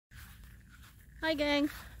Hi gang,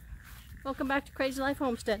 welcome back to Crazy Life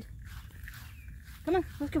Homestead. Come on,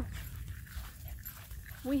 let's go.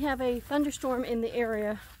 We have a thunderstorm in the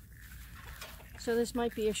area, so this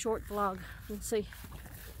might be a short vlog. Let's see.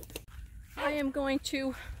 I am going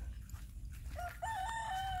to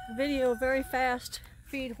video very fast,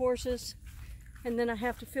 feed horses, and then I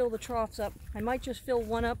have to fill the troughs up. I might just fill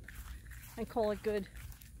one up and call it good.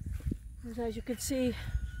 As you can see,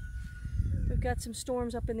 we've got some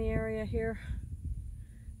storms up in the area here.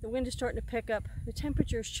 The wind is starting to pick up. The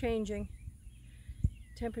temperature is changing.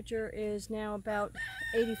 Temperature is now about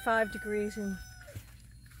 85 degrees and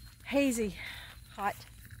hazy hot.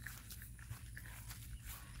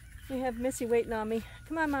 We have Missy waiting on me.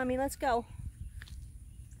 Come on, Mommy, let's go.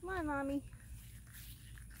 Come on, Mommy.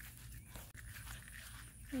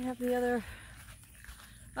 We have the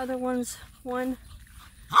other ones, 1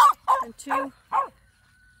 and 2.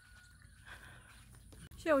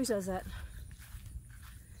 She always does that.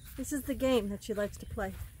 This is the game that she likes to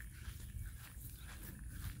play.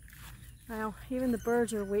 Wow, even the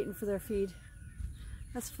birds are waiting for their feed.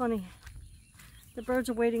 That's funny. The birds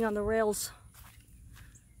are waiting on the rails.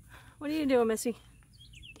 What are you doing, Missy?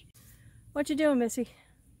 What you doing, Missy?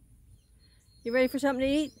 You ready for something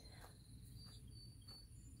to eat?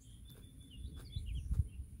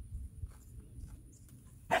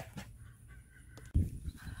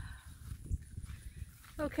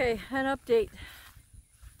 Okay, an update.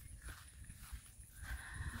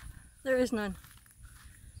 There is none.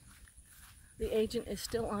 The agent is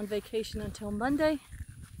still on vacation until Monday.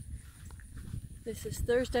 This is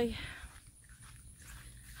Thursday.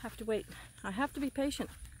 Have to wait. I have to be patient.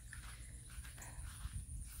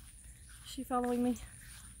 Is she following me?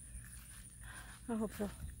 I hope so.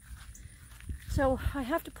 So I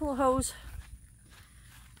have to pull a hose.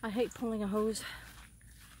 I hate pulling a hose.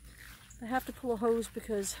 I have to pull a hose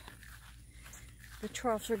because the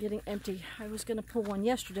troughs are getting empty. I was going to pull one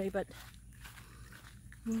yesterday, but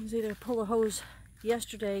it was either pull a hose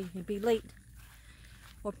yesterday and be late,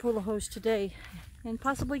 or pull a hose today and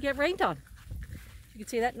possibly get rained on. You can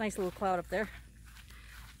see that nice little cloud up there.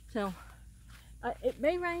 So it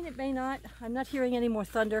may rain, it may not. I'm not hearing any more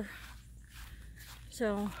thunder.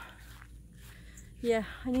 So yeah,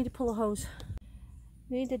 I need to pull a hose.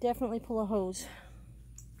 I need to definitely pull a hose.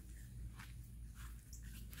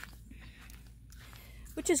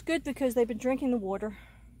 Which is good because they've been drinking the water.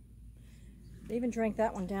 They even drank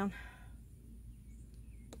that one down.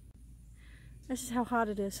 This is how hot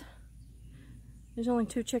it is. There's only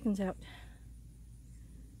 2 chickens out.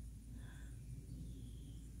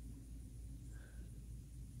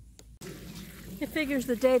 It figures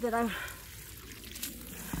the day that I'm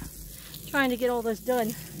trying to get all this done,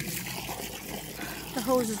 the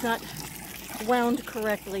hose is not wound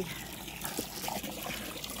correctly.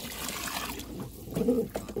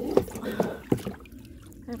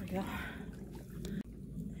 There we go.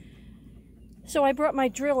 So I brought my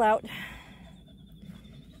drill out,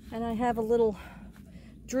 and I have a little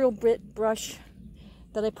drill bit brush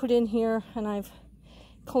that I put in here, and I've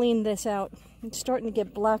cleaned this out. It's starting to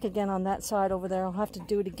get black again on that side over there. I'll have to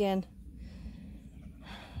do it again.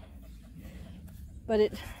 But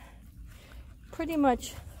it pretty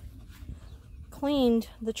much cleaned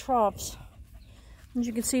the troughs. As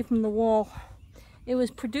you can see from the wall, it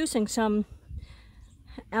was producing some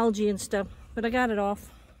algae and stuff, but I got it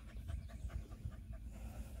off.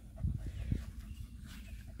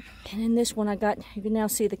 And in this one I got, you can now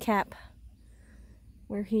see the cap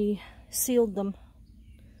where he sealed them.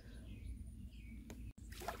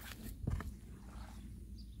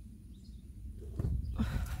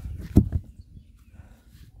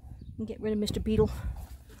 And get rid of Mr. Beetle.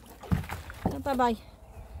 Oh, bye-bye.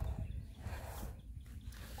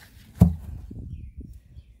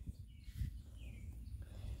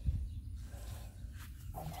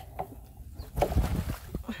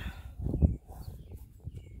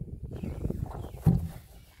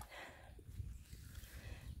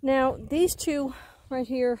 Now, these 2 right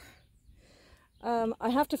here, I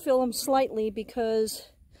have to fill them slightly because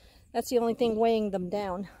that's the only thing weighing them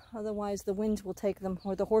down. Otherwise, the winds will take them,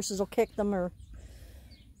 or the horses will kick them, or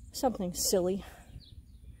something silly.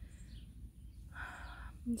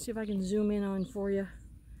 Let's see if I can zoom in on for you.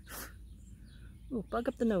 Ooh, bug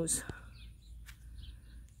up the nose.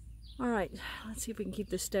 Alright, let's see if we can keep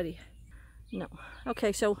this steady. No.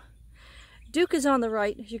 Okay, so Duke is on the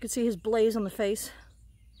right. As you can see his blaze on the face.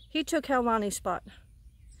 He took Helvani's spot.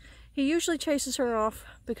 He usually chases her off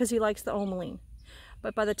because he likes the Omeline.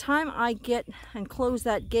 But by the time I get and close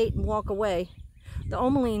that gate and walk away, the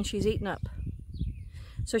Omeline she's eaten up.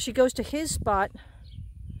 So she goes to his spot.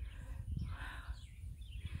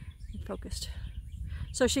 Focused.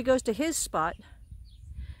 So she goes to his spot.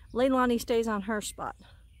 Leilani stays on her spot.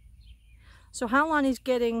 So Leilani's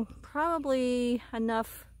getting probably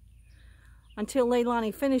enough until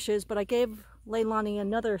Leilani finishes, but I gave Leilani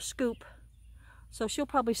another scoop. So she'll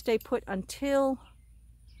probably stay put until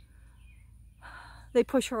they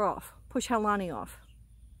push her off, push Leilani off.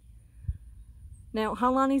 Now,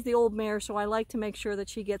 Leilani's the old mare, so I like to make sure that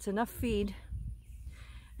she gets enough feed.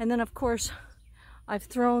 And then, of course, I've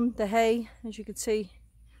thrown the hay, as you can see.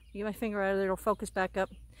 Get my finger out of there, it'll focus back up.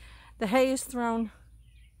 The hay is thrown,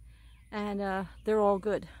 and they're all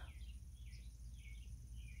good.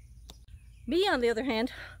 Me, on the other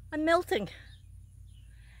hand, I'm melting.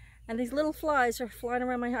 And these little flies are flying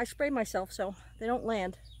around I spray myself so they don't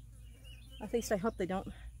land. At least I hope they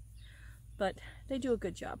don't. But they do a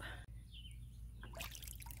good job.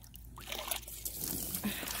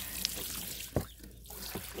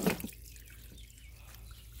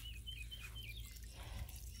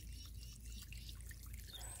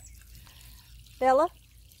 Bella?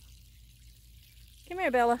 Come here,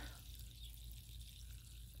 Bella.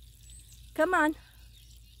 Come on.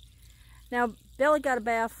 Now, Bella got a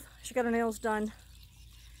bath. She got her nails done.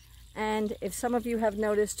 And if some of you have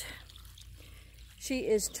noticed, she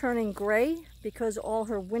is turning gray because all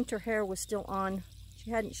her winter hair was still on. She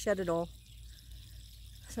hadn't shed it all.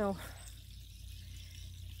 So,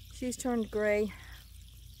 she's turned gray.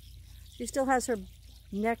 She still has her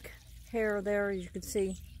neck hair there, as you can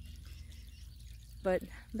see. But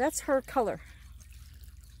that's her color.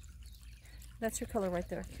 That's her color right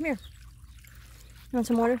there. Come here. You want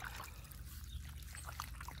some water?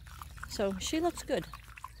 So she looks good.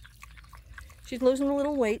 She's losing a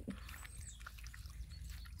little weight,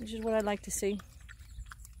 which is what I'd like to see.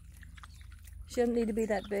 She doesn't need to be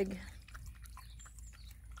that big.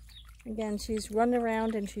 Again, she's running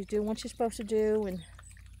around and she's doing what she's supposed to do, and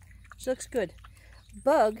she looks good.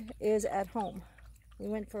 Bug is at home. We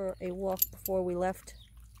went for a walk before we left,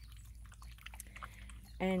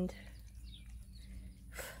 and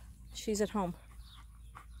she's at home.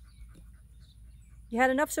 You had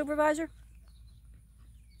enough, supervisor?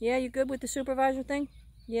 Yeah, you good with the supervisor thing?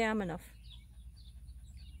 Yeah, I'm enough.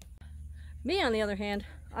 Me, on the other hand,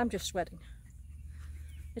 I'm just sweating.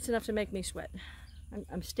 It's enough to make me sweat.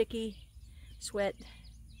 I'm sticky, sweat,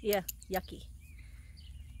 yeah, yucky.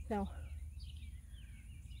 So,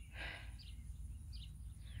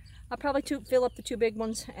 I'll probably fill up the two big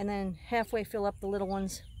ones and then halfway fill up the little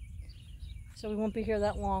ones. So we won't be here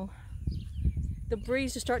that long. The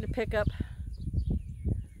breeze is starting to pick up.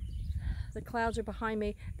 The clouds are behind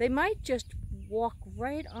me. They might just walk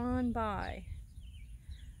right on by.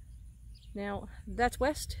 Now, that's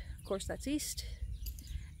west. Of course, that's east.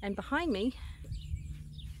 And behind me,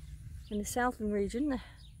 in the southern region,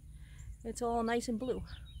 it's all nice and blue.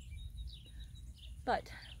 But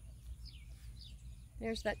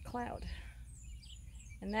there's that cloud.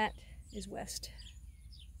 And that is west.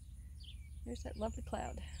 There's that lovely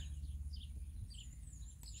cloud.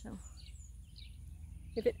 So,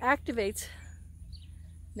 if it activates,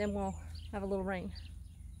 then we'll have a little rain.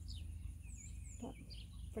 But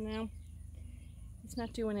for now, it's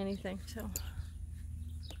not doing anything, so.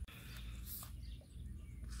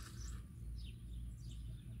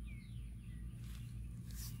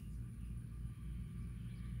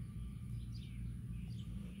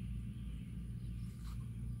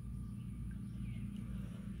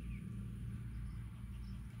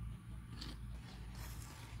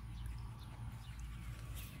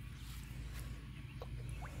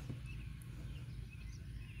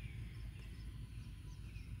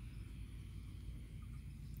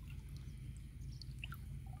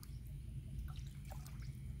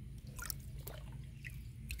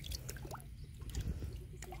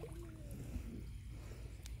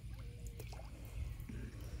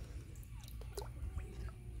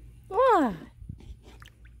 What?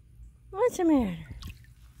 What's the matter?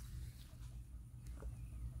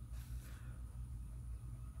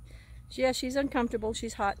 Yeah, she's uncomfortable.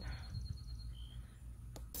 She's hot.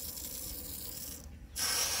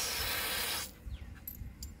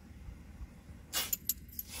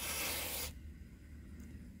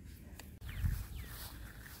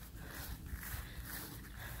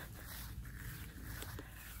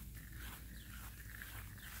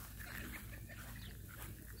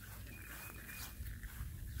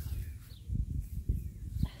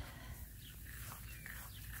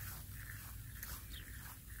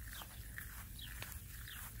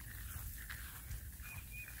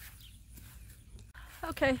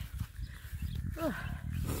 Okay. Ugh.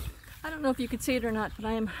 I don't know if you can see it or not, but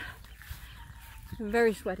I'm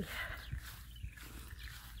very sweaty.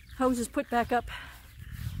 Hose is put back up.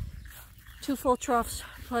 2 full troughs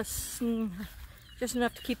plus just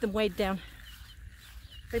enough to keep them weighed down.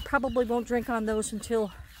 They probably won't drink on those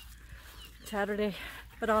until Saturday,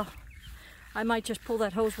 but I might just pull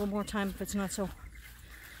that hose one more time if it's not so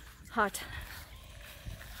hot.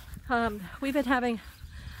 We've been having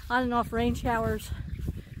on and off rain showers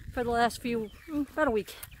for the last about a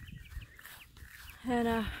week.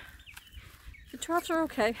 And the troughs are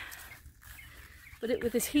okay, but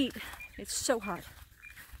with this heat, it's so hot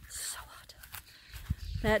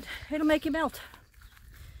that it'll make you melt.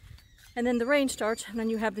 And then the rain starts, and then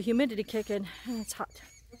you have the humidity kick in, and it's hot.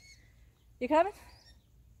 You coming?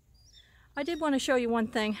 I did want to show you one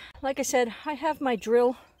thing. Like I said, I have my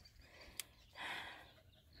drill,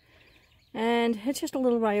 and it's just a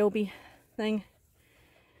little Ryobi thing.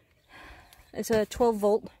 It's a 12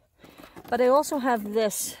 volt, but I also have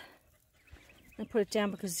this. I put it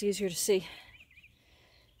down because it's easier to see.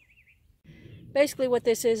 Basically what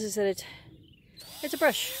this is that it's a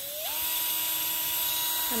brush.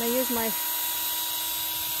 And I use my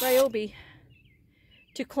Ryobi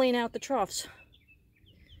to clean out the troughs.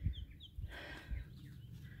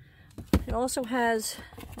 It also has,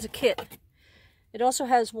 it's a kit. It also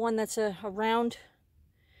has one that's a round,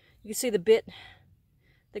 you can see the bit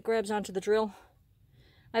that grabs onto the drill.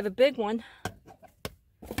 I have a big one,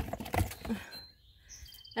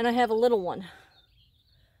 and I have a little one.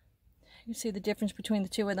 You can see the difference between the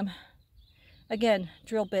two of them. Again,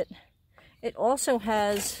 drill bit. It also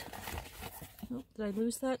has, oh, did I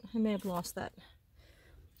lose that? I may have lost that.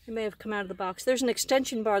 It may have come out of the box. There's an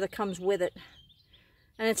extension bar that comes with it,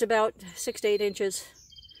 and it's about 6 to 8 inches.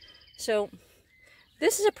 So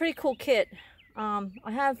this is a pretty cool kit.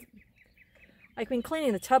 I've been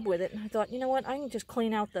cleaning the tub with it, and I thought, you know what, I can just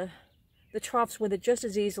clean out the troughs with it just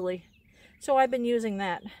as easily. So I've been using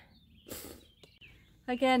that.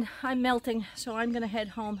 Again, I'm melting, so I'm going to head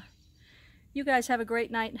home. You guys have a great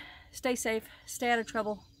night. Stay safe, stay out of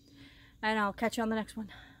trouble, and I'll catch you on the next one.